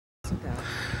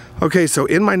Okay, so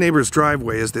in my neighbor's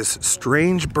driveway is this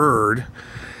strange bird,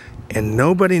 and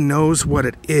nobody knows what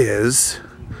it is.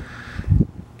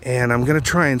 And I'm gonna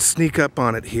try and sneak up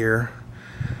on it here,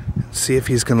 see if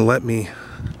he's gonna let me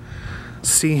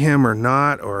see him or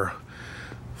not, or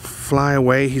fly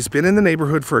away. He's been in the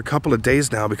neighborhood for a couple of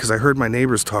days now because I heard my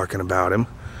neighbors talking about him.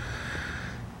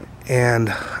 And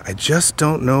I just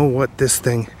don't know what this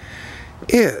thing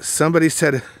is. Somebody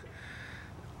said,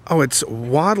 oh, it's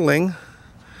waddling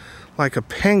like a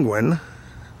penguin.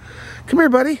 Come here,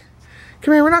 buddy.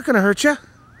 Come here, we're not gonna hurt you.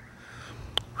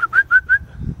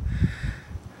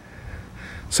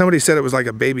 Somebody said it was like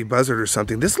a baby buzzard or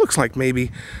something. This looks like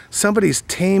maybe somebody's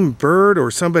tame bird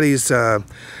or somebody's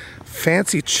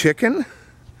fancy chicken.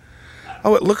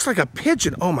 Oh, it looks like a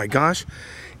pigeon. Oh my gosh.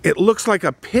 It looks like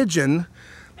a pigeon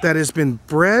that has been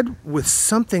bred with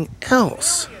something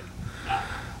else.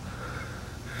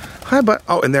 Hi, bud.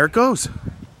 Oh, and there it goes.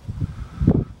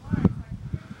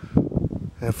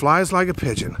 And it flies like a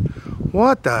pigeon.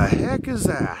 What the heck is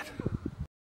that?